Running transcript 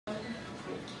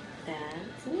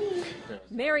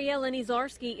Mary Ellen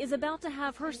Izarski is about to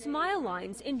have her smile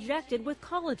lines injected with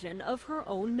collagen of her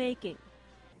own making.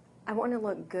 I want to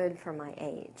look good for my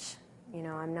age. You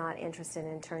know, I'm not interested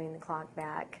in turning the clock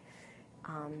back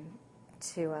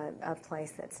to a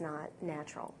place that's not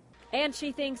natural. And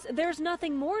she thinks there's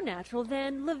nothing more natural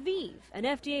than LaViv, an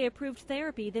FDA-approved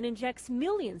therapy that injects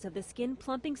millions of the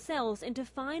skin-plumping cells into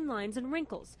fine lines and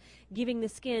wrinkles, giving the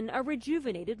skin a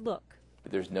rejuvenated look.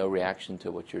 There's no reaction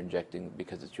to what you're injecting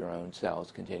because it's your own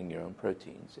cells containing your own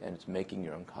proteins, and it's making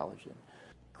your own collagen.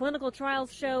 Clinical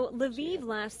trials show LaViv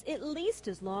lasts at least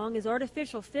as long as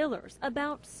artificial fillers,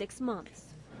 about 6 months.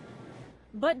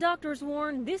 But doctors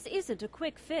warn this isn't a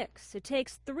quick fix. It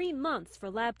takes 3 months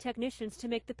for lab technicians to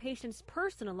make the patient's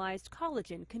personalized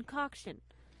collagen concoction.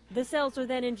 The cells are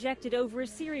then injected over a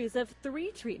series of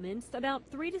 3 treatments, about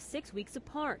 3 to 6 weeks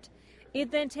apart.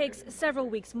 It then takes several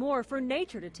weeks more for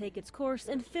nature to take its course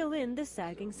and fill in the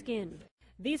sagging skin.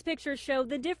 These pictures show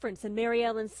the difference in Mary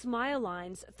Ellen's smile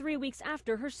lines 3 weeks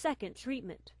after her second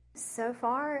treatment. So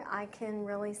far, I can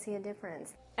really see a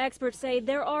difference. Experts say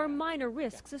there are minor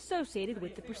risks associated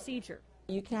with the procedure.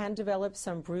 You can develop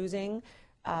some bruising,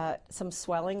 some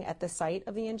swelling at the site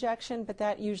of the injection, but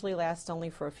that usually lasts only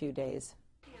for a few days.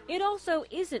 It also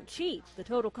isn't cheap. The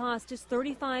total cost is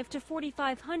 $3,500 to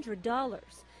 $4,500.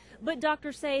 But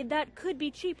doctors say that could be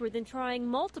cheaper than trying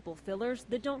multiple fillers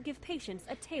that don't give patients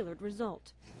a tailored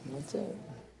result. That's it.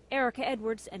 Erica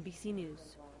Edwards, NBC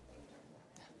News.